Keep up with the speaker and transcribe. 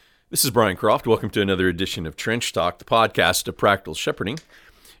This is Brian Croft. Welcome to another edition of Trench Talk, the podcast of practical shepherding.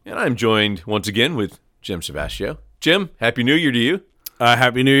 And I'm joined once again with Jim Savastio. Jim, Happy New Year to you.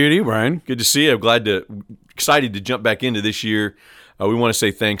 Happy New Year to you, Brian. Good to see you. I'm excited to jump back into this year. We want to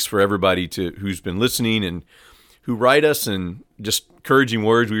say thanks for everybody who's been listening and who write us and just encouraging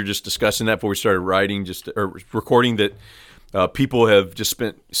words. We were just discussing that before we started recording that people have just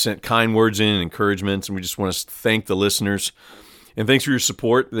sent kind words in and encouragements, and we just want to thank the listeners. And thanks for your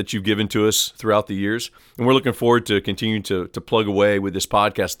support that you've given to us throughout the years. And we're looking forward to continuing to plug away with this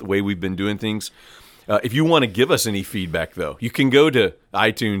podcast the way we've been doing things. If you want to give us any feedback, though, you can go to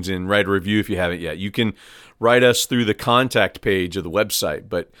iTunes and write a review if you haven't yet. You can write us through the contact page of the website.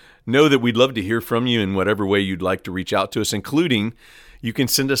 But know that we'd love to hear from you in whatever way you'd like to reach out to us, including you can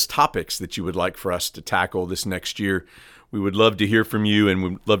send us topics that you would like for us to tackle this next year. We would love to hear from you, and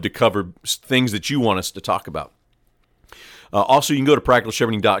we'd love to cover things that you want us to talk about. Also, you can go to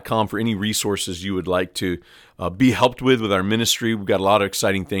practicalshepherding.com for any resources you would like to be helped with our ministry. We've got a lot of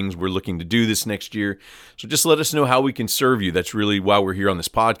exciting things we're looking to do this next year. So just let us know how we can serve you. That's really why we're here on this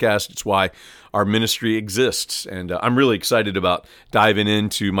podcast. It's why our ministry exists. And I'm really excited about diving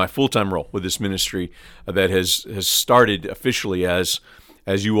into my full-time role with this ministry that has started officially as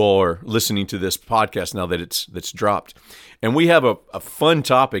you all are listening to this podcast now that that's dropped. And we have a fun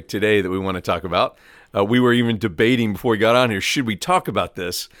topic today that we want to talk about. We were even debating before we got on here, should we talk about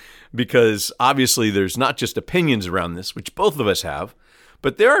this? Because obviously there's not just opinions around this, which both of us have,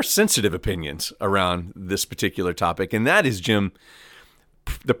 but there are sensitive opinions around this particular topic. And that is, Jim,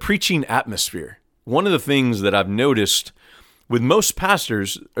 the preaching atmosphere. One of the things that I've noticed with most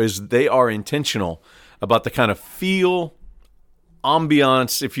pastors is they are intentional about the kind of feel,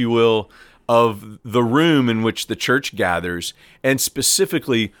 ambiance, if you will, of the room in which the church gathers, and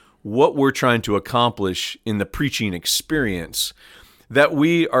specifically what we're trying to accomplish in the preaching experience, that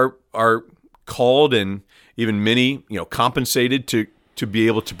we are called and even many, compensated to be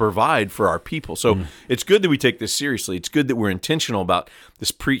able to provide for our people. So It's good that we take this seriously. It's good that we're intentional about this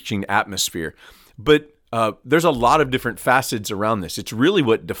preaching atmosphere. But there's a lot of different facets around this. It's really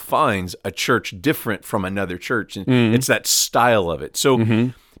what defines a church different from another church. And it's that style of it.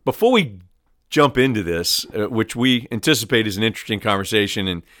 So before we jump into this, which we anticipate is an interesting conversation,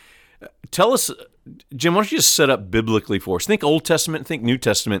 and tell us, Jim, why don't you just set up biblically for us? Think Old Testament, think New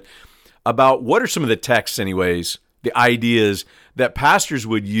Testament, about what are some of the texts, anyways, the ideas that pastors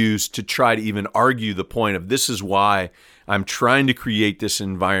would use to try to even argue the point of this is why I'm trying to create this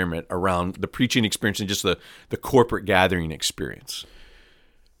environment around the preaching experience and just the corporate gathering experience.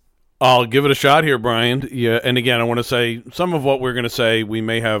 I'll give it a shot here, Brian. Yeah, and again, I want to say some of what we're going to say, we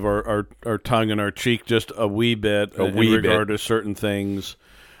may have our tongue in our cheek just a wee bit in regard to certain things.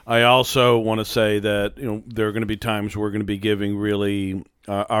 I also want to say that there are going to be times we're going to be giving really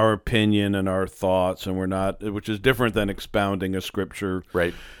our opinion and our thoughts, and we're not, which is different than expounding a scripture.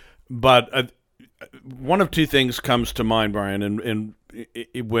 Right. But one of two things comes to mind, Brian, and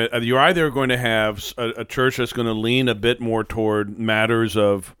you're either going to have a church that's going to lean a bit more toward matters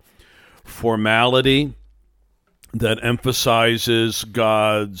of formality that emphasizes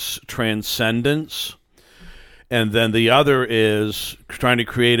God's transcendence, and then the other is trying to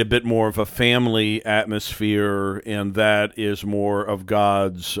create a bit more of a family atmosphere, and that is more of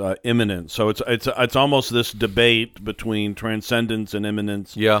God's immanence. So it's almost this debate between transcendence and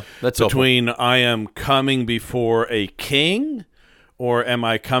immanence. Yeah, that's between helpful. I am coming before a king, or am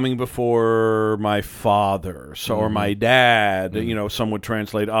I coming before my father? So, or my dad? Some would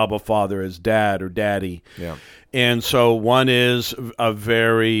translate Abba Father as dad or daddy. Yeah. And so one is a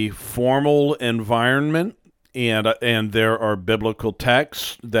very formal environment, and there are biblical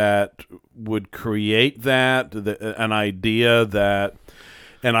texts that would create that, an idea that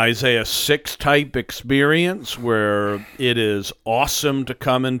an Isaiah 6 type experience where it is awesome to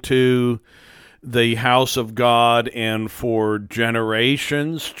come into the house of God, and for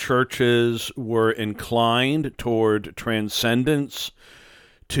generations, churches were inclined toward transcendence,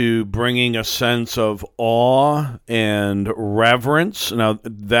 to bringing a sense of awe and reverence. Now,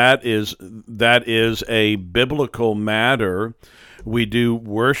 that is a biblical matter. We do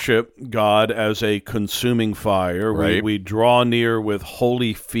worship God as a consuming fire. Right. We draw near with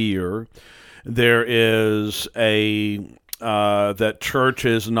holy fear. There is that church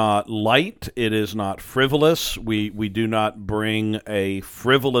is not light. It is not frivolous. We do not bring a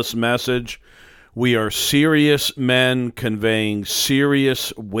frivolous message. We are serious men conveying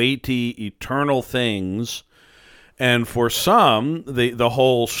serious, weighty, eternal things. And for some, the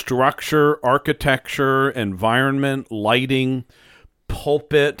whole structure, architecture, environment, lighting,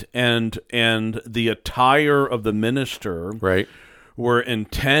 pulpit, and the attire of the minister right. were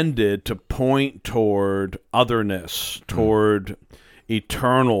intended to point toward otherness, toward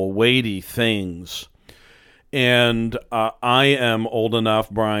eternal, weighty things. And I am old enough,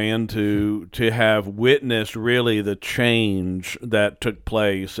 Brian, to have witnessed really the change that took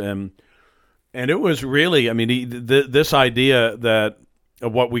place, and it was really, I mean, this idea that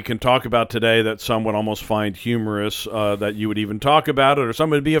what we can talk about today that some would almost find humorous, that you would even talk about it, or some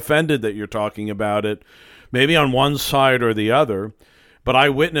would be offended that you're talking about it, maybe on one side or the other. But I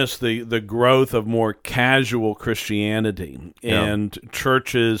witnessed the growth of more casual Christianity and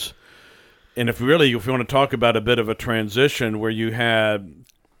churches. And if you want to talk about a bit of a transition where you have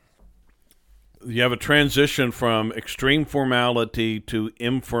a transition from extreme formality to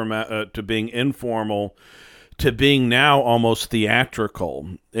being informal, to being now almost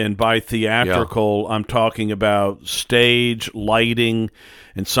theatrical. And by theatrical, I'm talking about stage, lighting,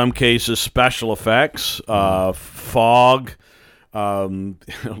 in some cases special effects, fog,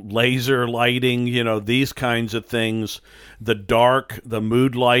 laser lighting, these kinds of things, the dark, the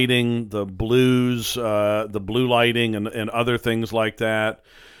mood lighting, the blues, the blue lighting, and other things like that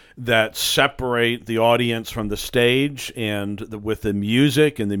separate the audience from the stage, and with the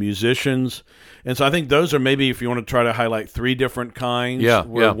music and the musicians. And so I think those are, maybe, if you want to try to highlight three different kinds.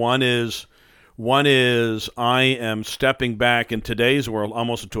 One is I am stepping back in today's world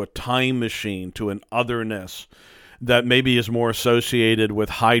almost into a time machine, to an otherness that maybe is more associated with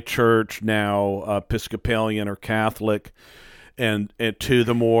high church now, Episcopalian or Catholic, and to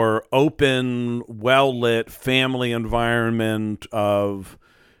the more open, well-lit family environment of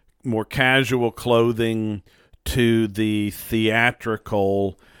more casual clothing, to the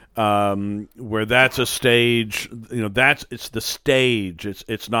theatrical, where that's a stage. It's the stage.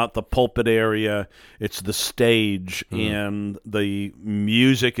 It's not the pulpit area. It's the stage, and the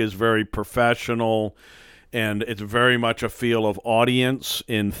music is very professional. And it's very much a feel of audience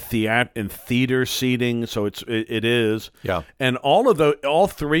in theater seating. So it is. Yeah. And all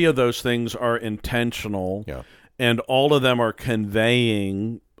three of those things are intentional. Yeah. And all of them are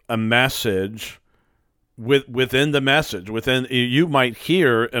conveying a message within the message. You might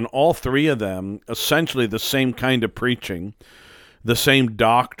hear in all three of them essentially the same kind of preaching, the same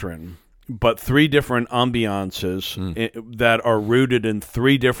doctrine, but three different ambiances that are rooted in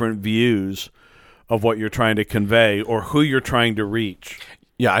three different views of what you're trying to convey or who you're trying to reach.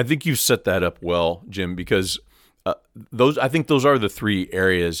 Yeah, I think you've set that up well, Jim, because I think those are the three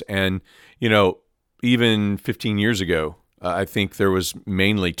areas. And, even 15 years ago, I think there was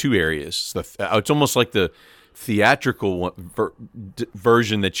mainly two areas. It's almost like the theatrical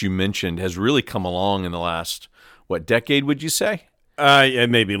version that you mentioned has really come along in the last, decade, would you say? It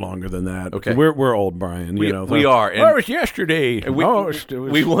may be longer than that. Okay, we're old, Brian. We are. And it was yesterday. We want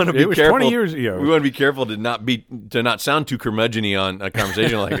to be careful. 20 years ago. We want to be careful to not sound too curmudgeon-y on a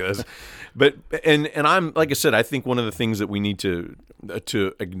conversation like this. But and I'm, like I said, I think one of the things that we need to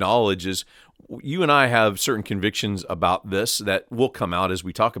acknowledge is you and I have certain convictions about this that will come out as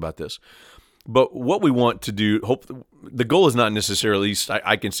we talk about this. But what we want to do, the goal is not necessarily,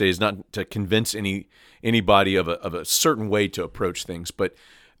 I can say, is not to convince anybody of a certain way to approach things, but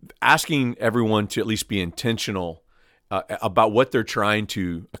asking everyone to at least be intentional about what they're trying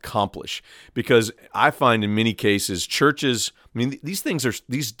to accomplish. Because I find in many cases churches,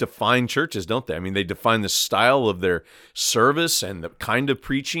 these define churches, don't they? They define the style of their service and the kind of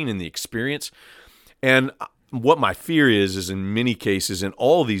preaching and the experience. And what my fear is in many cases, in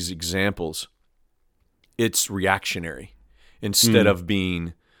all these examples, it's reactionary instead of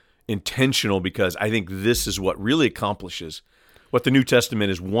being intentional, because I think this is what really accomplishes what the New Testament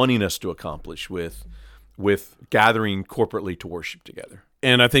is wanting us to accomplish with gathering corporately to worship together.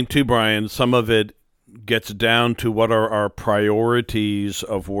 And I think too, Brian, some of it gets down to what are our priorities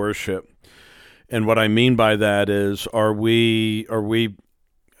of worship. And what I mean by that is, are we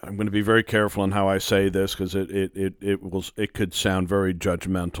I'm going to be very careful in how I say this, because it could sound very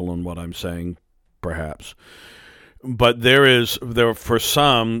judgmental in what I'm saying, perhaps. But there for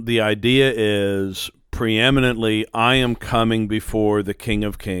some, the idea is preeminently, I am coming before the King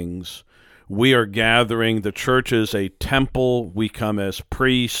of Kings. We are gathering. The church is a temple. We come as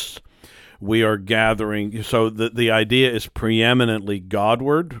priests. We are gathering. So the idea is preeminently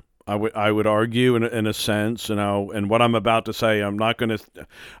Godward. I would argue in a sense, and what I'm about to say, I'm not going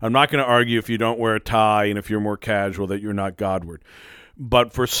to argue if you don't wear a tie and if you're more casual that you're not Godward.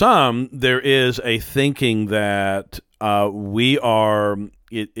 But for some, there is a thinking that we are.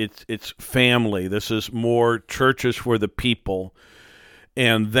 It's family. This is more churches for the people,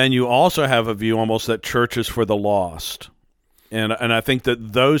 and then you also have a view almost that church is for the lost. And I think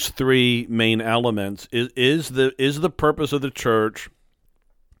that those three main elements is the purpose of the church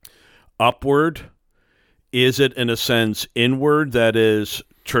upward? Is it, in a sense, inward, that is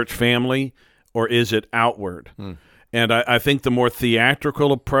church family, or is it outward? And I think the more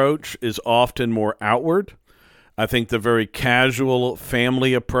theatrical approach is often more outward. I think the very casual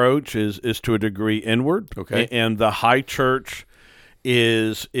family approach is to a degree inward. Okay. And the high church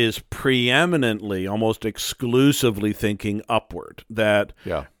is preeminently, almost exclusively thinking upward. That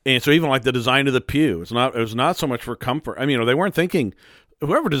Yeah. And so even like the design of the pew, it was not so much for comfort. I mean, they weren't thinking.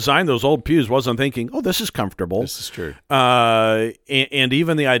 Whoever designed those old pews wasn't thinking, "Oh, this is comfortable." This is true. And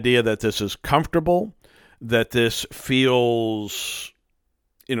even the idea that this is comfortable, that this feels.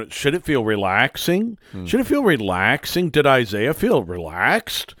 Should it feel relaxing? Should it feel relaxing? Did Isaiah feel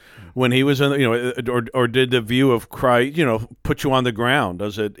relaxed when he was in, or did the view of Christ, put you on the ground?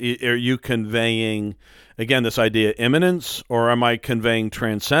 Are you conveying, again, this idea of immanence, or am I conveying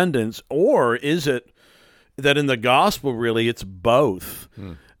transcendence? Or is it that in the gospel, really, it's both?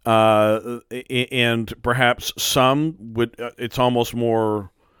 And perhaps some would, it's almost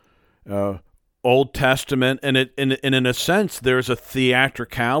more, Old Testament, and in a sense, there's a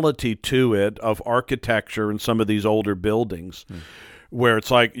theatricality to it of architecture in some of these older buildings, where it's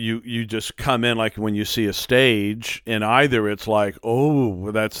like you just come in like when you see a stage, and either it's like,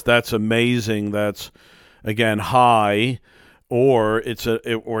 oh, that's amazing, that's again high, or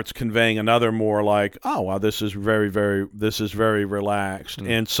it's conveying another more like, oh wow, this is very relaxed.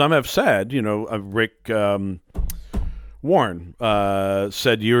 And some have said, Rick Warren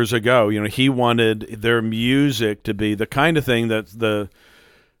said years ago, he wanted their music to be the kind of thing that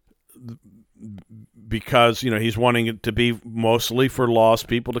because he's wanting it to be mostly for lost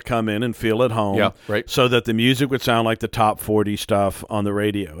people to come in and feel at home, yeah, right. So that the music would sound like the top 40 stuff on the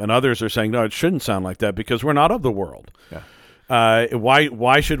radio. And others are saying, no, it shouldn't sound like that because we're not of the world. Yeah.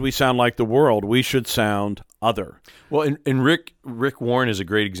 Why should we sound like the world? We should sound other. Well, and Rick Warren is a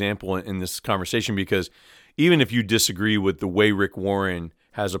great example in this conversation, because even if you disagree with the way Rick Warren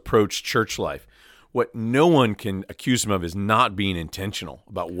has approached church life, what no one can accuse him of is not being intentional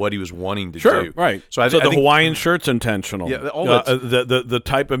about what he was wanting to do. Right. So the think, Hawaiian shirt's intentional. Yeah, the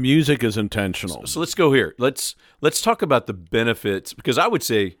type of music is intentional. So let's go here. Let's talk about the benefits, because I would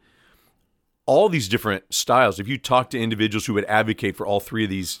say all these different styles, if you talk to individuals who would advocate for all three of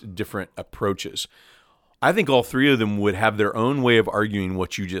these different approaches, I think all three of them would have their own way of arguing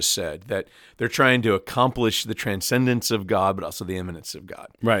what you just said, that they're trying to accomplish the transcendence of God, but also the immanence of God.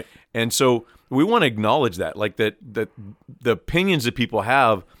 Right. And so we want to acknowledge that, like that the opinions that people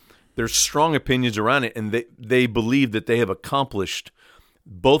have, there's strong opinions around it, and they believe that they have accomplished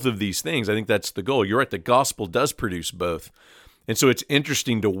both of these things. I think that's the goal. You're right, the gospel does produce both. And so it's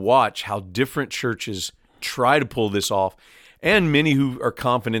interesting to watch how different churches try to pull this off, and many who are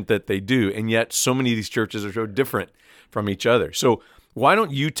confident that they do, and yet so many of these churches are so different from each other. So why don't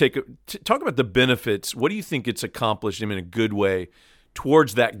you talk about the benefits? What do you think it's accomplished in a good way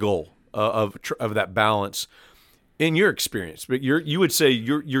towards that goal of that balance in your experience? But you would say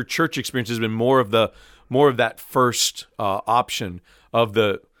your church experience has been more of that first option of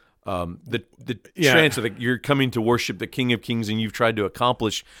the trance of you're coming to worship the King of Kings, and you've tried to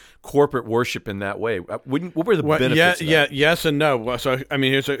accomplish corporate worship in that way. What were the benefits? Yes and no. So I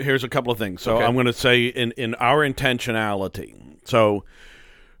mean, here's a couple of things. So okay. I'm going to say in our intentionality. So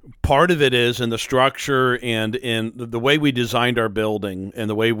part of it is in the structure and in the way we designed our building and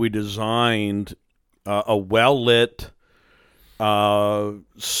the way we designed a well-lit, not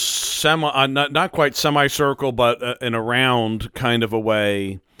quite semicircle, but in a round kind of a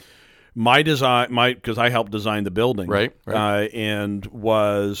way. My design, because I helped design the building, right. And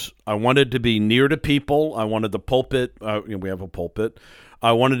I wanted to be near to people. I wanted the pulpit. We have a pulpit.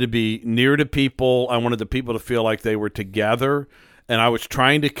 I wanted to be near to people. I wanted the people to feel like they were together, and I was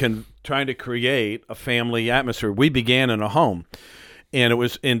trying to create a family atmosphere. We began in a home, and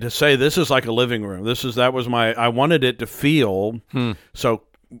to say this is like a living room. I wanted it to feel so.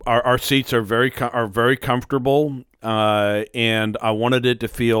 Our seats are very comfortable, and I wanted it to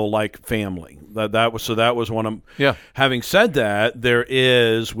feel like family. That was one of. Yeah. Having said that, there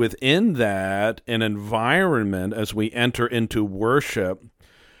is within that an environment as we enter into worship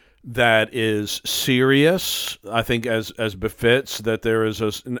that is serious. I think as befits that there is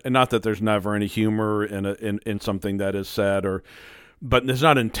not that there's never any humor in something that is said but it's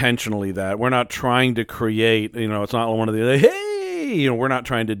not intentionally that we're not trying to create. It's not one of the hey. We're not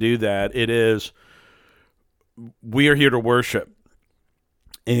trying to do that. It is, we are here to worship.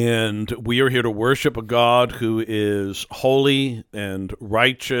 And we are here to worship a God who is holy and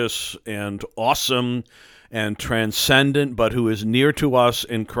righteous and awesome and transcendent, but who is near to us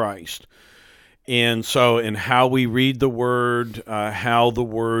in Christ. And so in how we read the Word, how the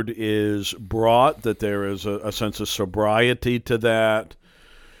Word is brought, that there is a sense of sobriety to that,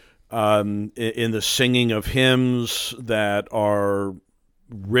 in the singing of hymns that are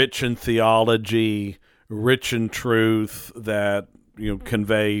rich in theology, rich in truth, that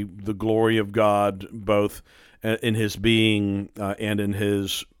convey the glory of God both in His being and in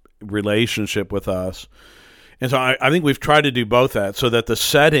His relationship with us. And so I think we've tried to do both that, so that the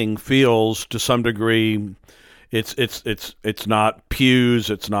setting feels to some degree, it's not pews,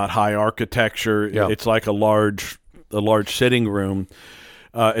 it's not high architecture, it's like a large sitting room.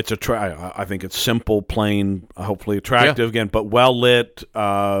 I think it's simple, plain, hopefully attractive again, but well lit,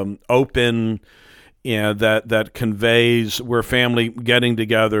 open. That conveys we're family getting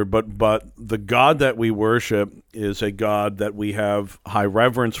together, but the God that we worship is a God that we have high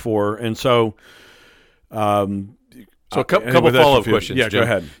reverence for, and so. A couple follow-up questions. Yeah, Jim. go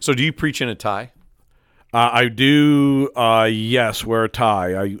ahead. So, do you preach in a tie? I do. Yes, wear a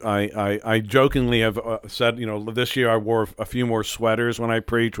tie. I jokingly have said, this year I wore a few more sweaters when I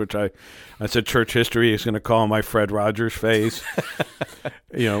preach, which I said church history is going to call my Fred Rogers face.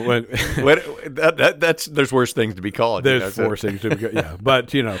 There's worse things to be called. There's worse things to be called. Yeah,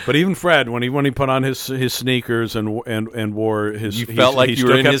 but even Fred, when he put on his sneakers and wore his, you felt like you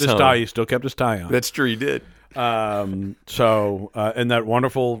were in his home. Tie. He still kept his tie on. That's true. He did. And that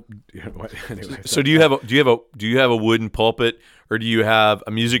wonderful. Anyway, so do you have a wooden pulpit, or do you have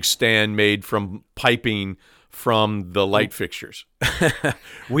a music stand made from piping from the light fixtures?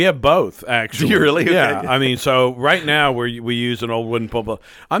 We have both, actually. Do you really? Okay. Yeah. I mean, so right now we use an old wooden pulpit.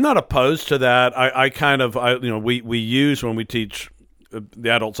 I'm not opposed to that. We use when we teach the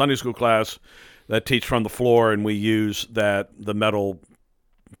adult Sunday school class that teach from the floor, and we use the metal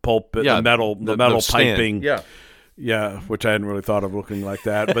pulpit, the metal piping, which I hadn't really thought of looking like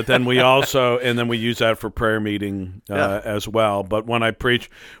that. But then we use that for prayer meeting as well. But when I preach,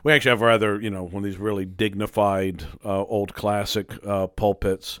 we actually have rather one of these really dignified old classic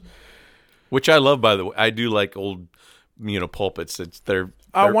pulpits, which I love. By the way, I do like old pulpits.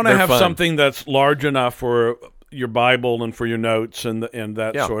 I want to have fun. something that's large enough for your Bible and for your notes and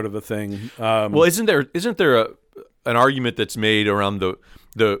that sort of a thing. Well, isn't there an argument that's made around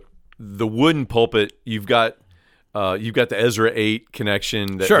the wooden pulpit? You've got the Ezra 8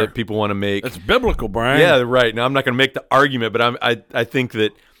 connection that people want to make. It's biblical, Brian. Yeah, right. Now I'm not going to make the argument, but I think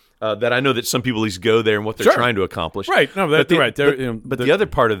that I know that some people at least go there and what they're trying to accomplish. Right. No, that's right. But the other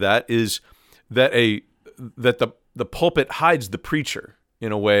part of that is that the pulpit hides the preacher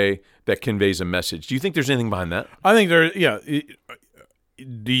in a way that conveys a message. Do you think there's anything behind that? I think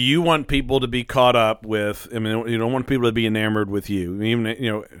do you want people to be caught up with? I mean, you don't want people to be enamored with you. Even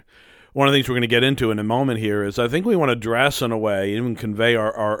one of the things we're going to get into in a moment here is I think we want to dress in a way, even convey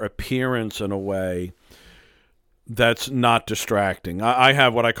our appearance in a way that's not distracting. I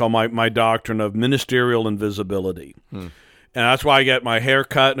have what I call my doctrine of ministerial invisibility. And that's why I get my hair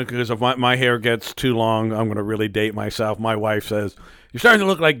cut, because if my hair gets too long, I'm going to really date myself. My wife says, "You're starting to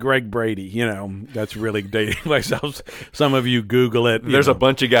look like Greg Brady." That's really dating myself. Some of you Google it. There's a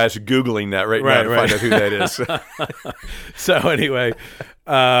bunch of guys Googling that right now to find out who that is. So anyway,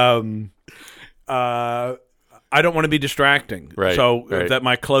 I don't want to be distracting. Right. So that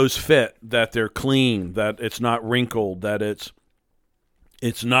my clothes fit, that they're clean, that it's not wrinkled, that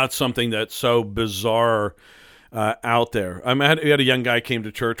it's not something that's so bizarre out there. We had a young guy came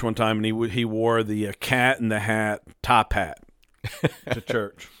to church one time, and he wore the Cat in the Hat top hat to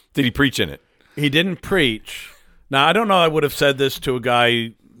church. Did he preach in it? He didn't preach. Now, I don't know I would have said this to a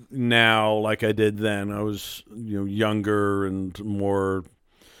guy now like I did then. I was younger and more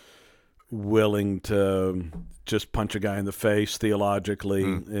willing to just punch a guy in the face theologically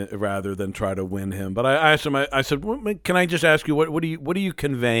rather than try to win him. But I asked him, I said, "Can I just ask you, what are you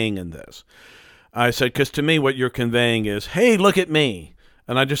conveying in this?" I said, because to me what you're conveying is, "Hey, look at me."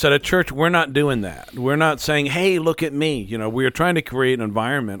 And I just said, at church, we're not doing that. We're not saying, "Hey, look at me." We are trying to create an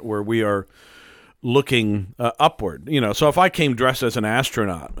environment where we are looking upward. So if I came dressed as an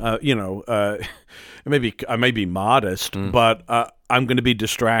astronaut, maybe I may be modest, but I'm going to be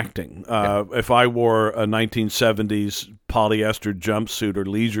distracting. If I wore a 1970s polyester jumpsuit or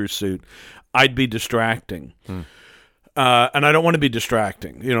leisure suit, I'd be distracting. And I don't want to be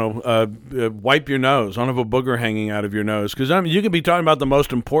distracting. Wipe your nose. Don't have a booger hanging out of your nose. Because you could be talking about the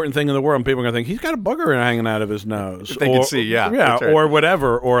most important thing in the world, and people are going to think, he's got a booger hanging out of his nose. They can see, yeah. Yeah, or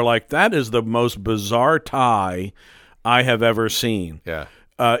whatever. Or like, that is the most bizarre tie I have ever seen. Yeah.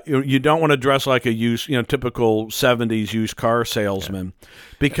 You don't want to dress like a typical 70s used car salesman,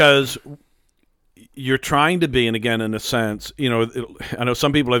 because you're trying to be, and again, in a sense, I know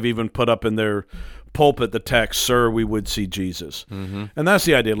some people have even put up in their pulpit the text, "Sir, we would see Jesus," and that's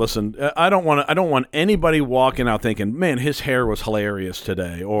the idea. Listen, I don't want anybody walking out thinking, "Man, his hair was hilarious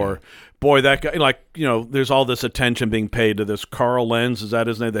today," or "Boy, that guy." There's all this attention being paid to this Carl Lenz. Is that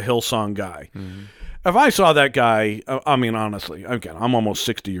his name? The Hillsong guy. Mm-hmm. If I saw that guy, I mean, honestly, again, I'm almost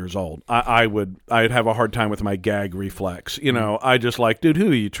 60 years old. I'd have a hard time with my gag reflex. I just dude, who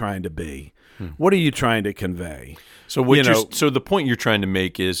are you trying to be? What are you trying to convey? So so the point you're trying to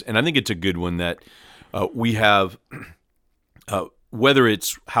make is, and I think it's a good one, that we have, whether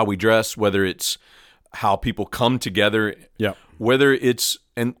it's how we dress, whether it's how people come together, whether it's,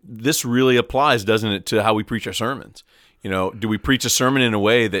 and this really applies, doesn't it, to how we preach our sermons? Do we preach a sermon in a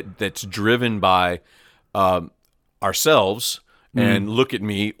way that's driven by ourselves and look at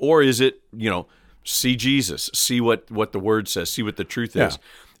me, or is it, see Jesus, see what the Word says, see what the truth is?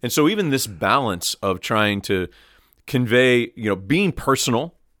 And so even this balance of trying to convey, being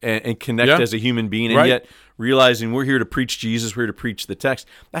personal and connect as a human being, and yet realizing we're here to preach Jesus, we're here to preach the text,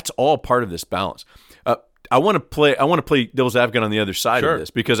 that's all part of this balance. I want to play devil's advocate on the other side of this,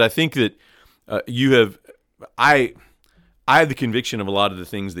 because I think that I have the conviction of a lot of the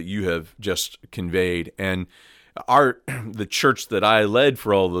things that you have just conveyed, and the church that I led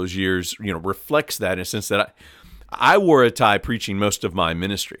for all those years, reflects that, in a sense that I wore a tie preaching most of my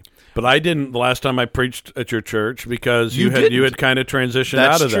ministry. But I didn't the last time I preached at your church, because you had kind of transitioned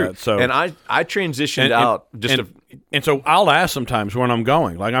out of that. So, and I transitioned out and so I'll ask sometimes when I'm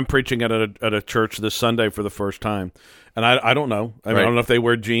going, like I'm preaching at a church this Sunday for the first time, and I don't know. I don't know if they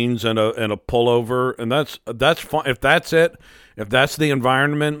wear jeans and a pullover, and that's fine. If that's it, if that's the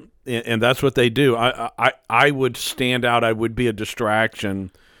environment, and that's what they do, I would stand out. I would be a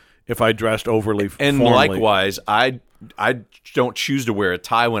distraction if I dressed overly and formally. Likewise, I don't choose to wear a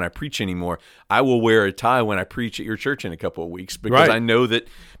tie when I preach anymore. I will wear a tie when I preach at your church in a couple of weeks, because I know that,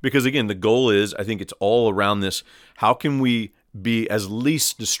 because again, the goal is, I think it's all around this: how can we be as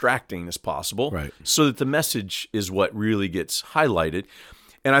least distracting as possible, so that the message is what really gets highlighted.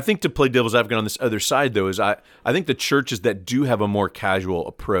 And I think, to play devil's advocate on this other side, though, is I think the churches that do have a more casual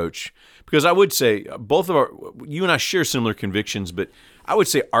approach, because I would say you and I share similar convictions, but I would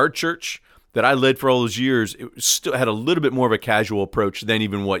say our church that I led for all those years, it still had a little bit more of a casual approach than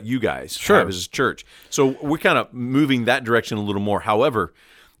even what you guys have as a church. So we're kind of moving that direction a little more. However,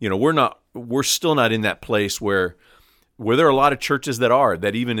 we're still not in that place where there are a lot of churches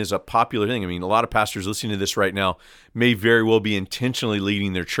that even is a popular thing. I mean, a lot of pastors listening to this right now may very well be intentionally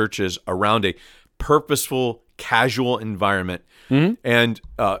leading their churches around a purposeful, casual environment. And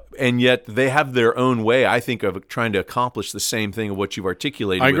yet they have their own way, I think, of trying to accomplish the same thing of what you've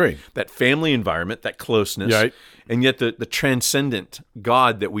articulated. I agree. That family environment, that closeness, and yet the transcendent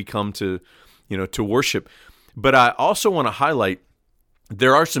God that we come to worship. But I also want to highlight,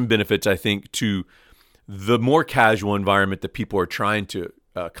 there are some benefits, I think, to the more casual environment that people are trying to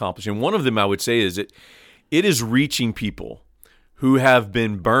accomplish. And one of them, I would say, is it is reaching people who have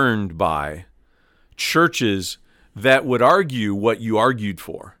been burned by churches that would argue what you argued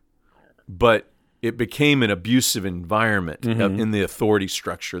for, but it became an abusive environment in the authority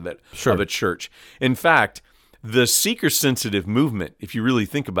structure of a church. In fact, the seeker-sensitive movement, if you really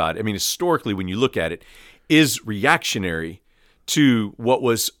think about it, I mean, historically, when you look at it, is reactionary to what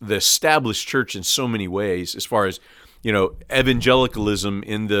was the established church in so many ways, as far as evangelicalism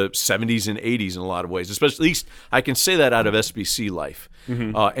in the 70s and 80s in a lot of ways. Especially, at least I can say that out of SBC life.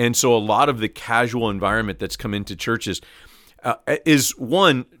 And so a lot of the casual environment that's come into churches is,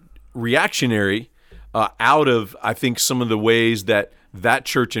 one, reactionary out of, I think, some of the ways that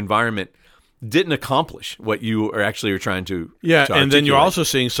church environment didn't accomplish what you are trying to and then you're also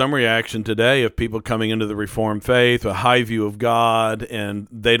seeing some reaction today of people coming into the Reformed faith, a high view of God, and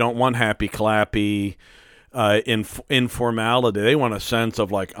they don't want happy clappy informality. They want a sense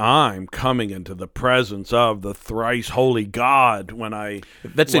of I'm coming into the presence of the thrice holy God when I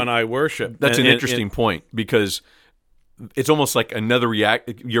worship. That's an interesting point, because it's almost like another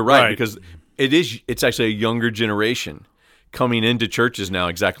You're right, because it's actually a younger generation coming into churches now,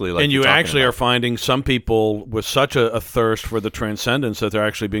 exactly like. And you actually are finding some people with such a thirst for the transcendence that they're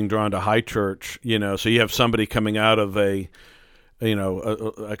actually being drawn to high church. So you have somebody coming out of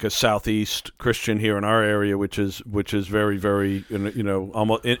like a Southeast Christian here in our area, which is very, very,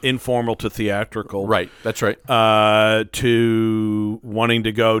 almost informal to theatrical. Right, that's right. To wanting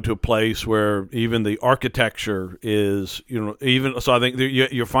to go to a place where even the architecture is, so I think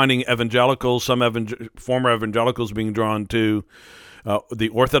you're finding evangelicals, former evangelicals being drawn to the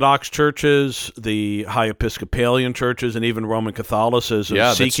Orthodox churches, the High Episcopalian churches, and even Roman Catholicism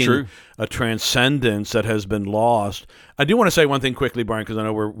seeking a transcendence that has been lost. I do want to say one thing quickly, Brian, because I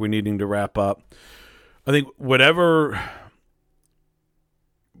know we're needing to wrap up. I think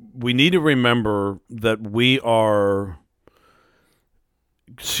we need to remember that we are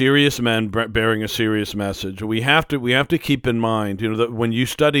serious men bearing a serious message. We have to keep in mind, that when you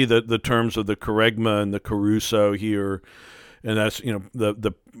study the terms of the kerygma and the caruso here, and that's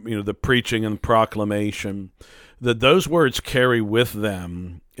the preaching and proclamation, that those words carry with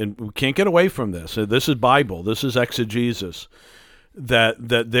them, and we can't get away from this. This is Bible. This is exegesis. That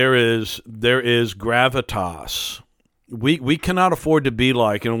there is gravitas. We cannot afford to be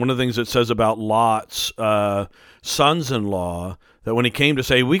like, one of the things it says about Lot's sons-in-law, that when he came to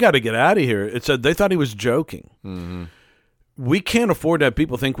say, we got to get out of here, it said they thought he was joking. Mm-hmm. We can't afford to have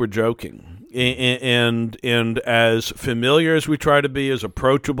people think we're joking. And as familiar as we try to be, as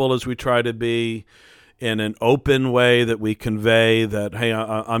approachable as we try to be, in an open way that we convey that, hey,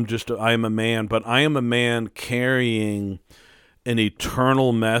 I am a man, but I am a man carrying an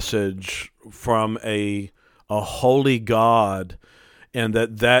eternal message from a holy God, and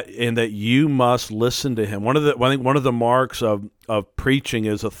that you must listen to him. I think one of the marks of preaching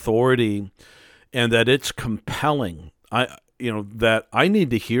is authority, and that it's compelling. That I need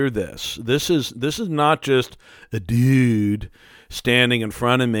to hear this. This is not just a dude standing in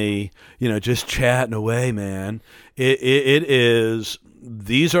front of me, just chatting away, man. It is.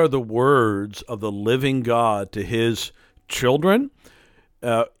 These are the words of the living God to his children.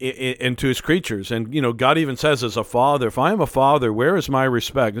 And to his creatures. And, God even says as a father, if I am a father, where is my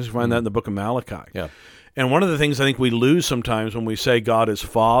respect? You find that in the book of Malachi. Yeah. And one of the things I think we lose sometimes when we say God is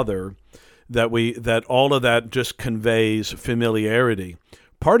father, that all of that just conveys familiarity.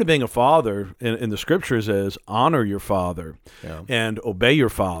 Part of being a father in the scriptures is honor your father and obey your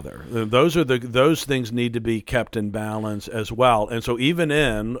father. Those things need to be kept in balance as well. And so even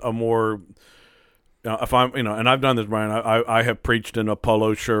in a more if I'm, and I've done this, Brian, I have preached in a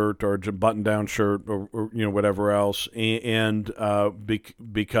polo shirt or a button-down shirt or whatever else, and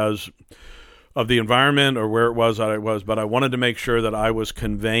because of the environment or where it was, but I wanted to make sure that I was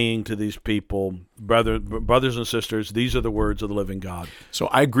conveying to these people, brothers and sisters, these are the words of the living God. So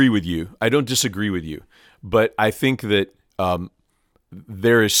I agree with you. I don't disagree with you, but I think that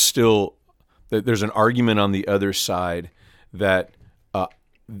there is still there's an argument on the other side that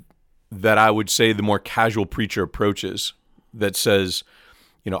I would say the more casual preacher approaches, that says,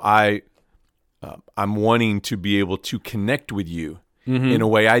 I'm wanting to be able to connect with you in a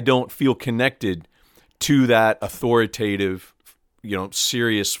way I don't feel connected to that authoritative,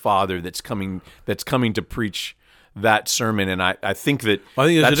 serious father that's coming to preach that sermon. And I think that's where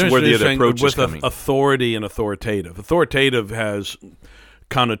the other approach is coming. Authority and authoritative. Authoritative has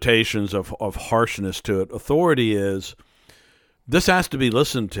connotations of harshness to it. Authority is, this has to be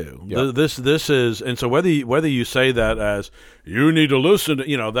listened to. Yep. This is, and so whether you say that as you need to listen to,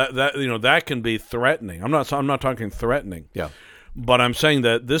 that can be threatening. I'm not talking threatening. Yeah. But I'm saying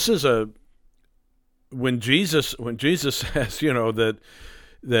that this is when Jesus says,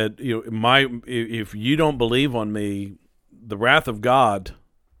 that if you don't believe on me, the wrath of God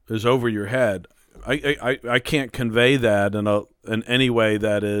is over your head. I can't convey that in any way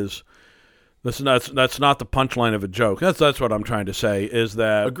that is. That's not the punchline of a joke. That's what I'm trying to say. Is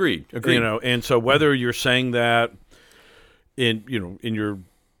that agreed? And so whether you're saying that in your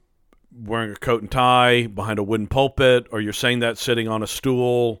wearing a coat and tie behind a wooden pulpit, or you're saying that sitting on a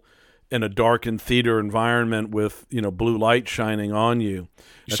stool in a darkened theater environment with blue light shining on you,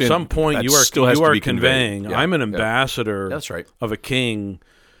 at some point you are conveying, I'm an ambassador. That's right. Of a king.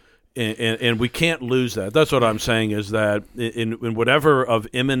 And we can't lose that. That's what I'm saying, is that in whatever of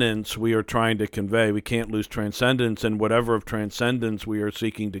immanence we are trying to convey, we can't lose transcendence, and whatever of transcendence we are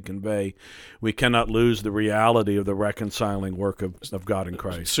seeking to convey, we cannot lose the reality of the reconciling work of God in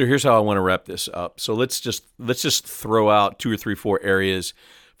Christ. So here's how I want to wrap this up. So let's just throw out 2 or 3, 4 areas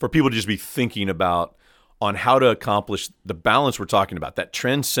for people to just be thinking about on how to accomplish the balance we're talking about, that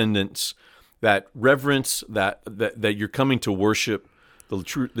transcendence, that reverence, that you're coming to worship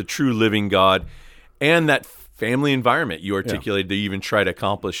the true living God, and that family environment you articulated that you even try to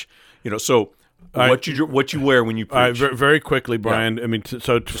accomplish. So what you wear when you preach. Very quickly, Brian. Yeah. I mean,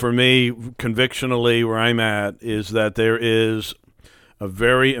 so for me, convictionally, where I'm at is that there is a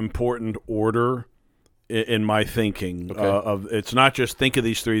very important order in my thinking. Okay. It's not just think of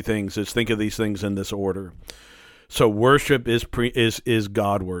these 3 things; it's think of these things in this order. So worship is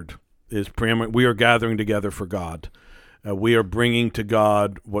Godward, is preeminent. We are gathering together for God. We are bringing to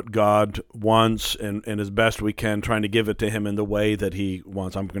God what God wants and as best we can, trying to give it to him in the way that he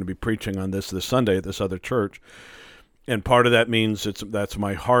wants. I'm going to be preaching on this Sunday at this other church. And part of that means that's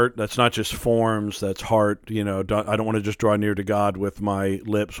my heart. That's not just forms, that's heart. I don't want to just draw near to God with my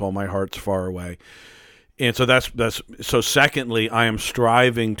lips while my heart's far away. And so so secondly, I am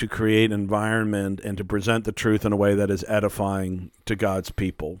striving to create an environment and to present the truth in a way that is edifying to God's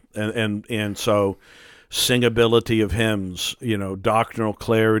people. And so singability of hymns, doctrinal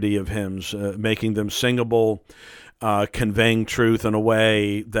clarity of hymns, making them singable, conveying truth in a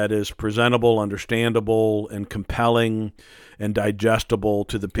way that is presentable, understandable, and compelling and digestible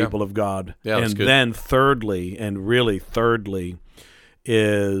to the people of God. Yeah, and good. Then thirdly,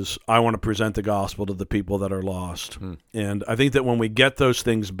 is I want to present the gospel to the people that are lost. And I think that when we get those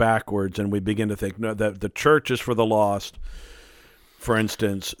things backwards and we begin to think that the church is for the lost, for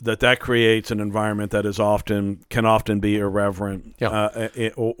instance, that creates an environment that can often be irreverent,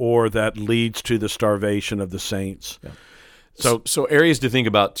 or that leads to the starvation of the saints. Yeah. So areas to think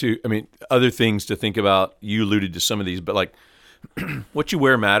about too. I mean, other things to think about. You alluded to some of these, but like what you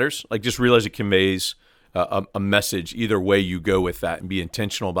wear matters. Like just realize it conveys a message either way you go with that, and be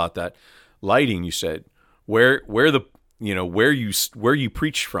intentional about that. Lighting, you said, where you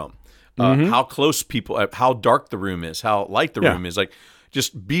preach from. How close people, how dark the room is, how light the room is. Like,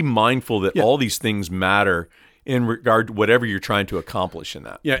 just be mindful that all these things matter in regard to whatever you're trying to accomplish in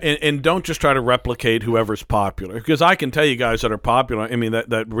that. Yeah, and don't just try to replicate whoever's popular, because I can tell you guys that are popular, I mean,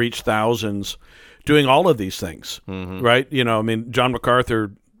 that reach thousands doing all of these things, right? John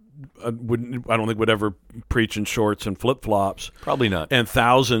MacArthur I don't think would ever preach in shorts and flip-flops. Probably not. And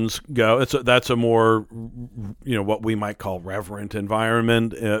thousands go. That's a more, what we might call reverent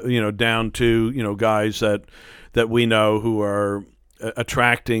environment, down to, guys that we know who are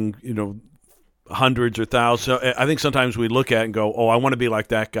attracting, hundreds or thousands. So I think sometimes we look at it and go, oh, I want to be like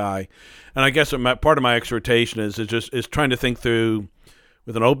that guy. And I guess part of my exhortation is trying to think through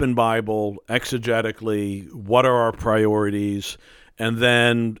with an open Bible, exegetically, what are our priorities, and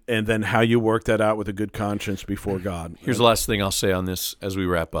then how you work that out with a good conscience before God. Here's the last thing I'll say on this as we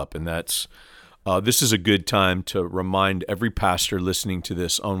wrap up, and that's this is a good time to remind every pastor listening to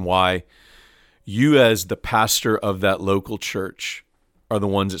this on why you as the pastor of that local church are the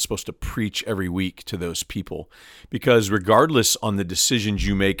ones that's supposed to preach every week to those people. Because regardless on the decisions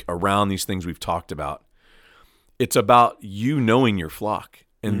you make around these things we've talked about, it's about you knowing your flock.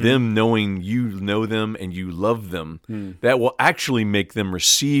 And them knowing you know them and you love them, that will actually make them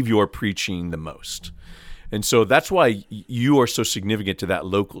receive your preaching the most. And so that's why you are so significant to that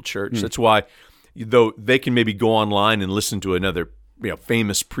local church. That's why, though they can maybe go online and listen to another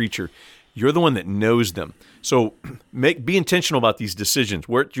famous preacher, you're the one that knows them. So be intentional about these decisions,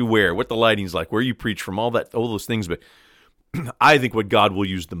 what you wear, what the lighting's like, where you preach from, all those things. But I think what God will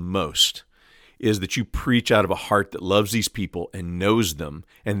use the most is that you preach out of a heart that loves these people and knows them,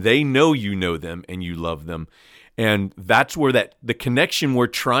 and they know you know them and you love them. And that's where the connection we're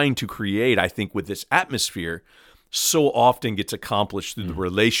trying to create, I think, with this atmosphere so often gets accomplished through the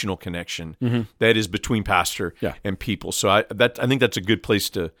relational connection that is between pastor and people. So I think that's a good place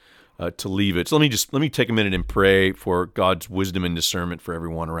to leave it. So let me take a minute and pray for God's wisdom and discernment for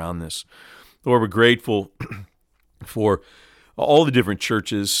everyone around this. Lord, we're grateful for all the different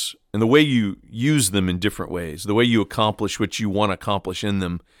churches and the way you use them in different ways, the way you accomplish what you want to accomplish in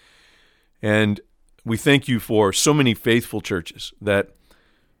them. And we thank you for so many faithful churches that,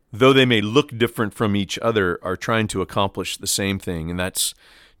 though they may look different from each other, are trying to accomplish the same thing, and that's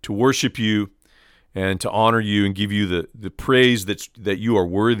to worship you and to honor you and give you the praise that you are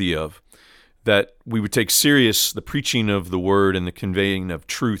worthy of, that we would take serious the preaching of the word and the conveying of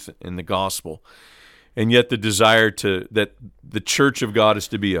truth in the gospel. And yet the desire that the church of God is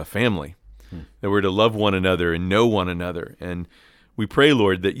to be a family, that we're to love one another and know one another. And we pray,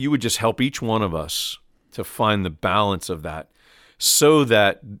 Lord, that you would just help each one of us to find the balance of that so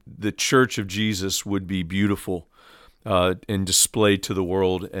that the church of Jesus would be beautiful and displayed to the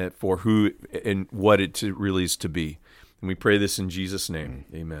world for who and what it really is to be. And we pray this in Jesus' name.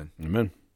 Amen. Amen.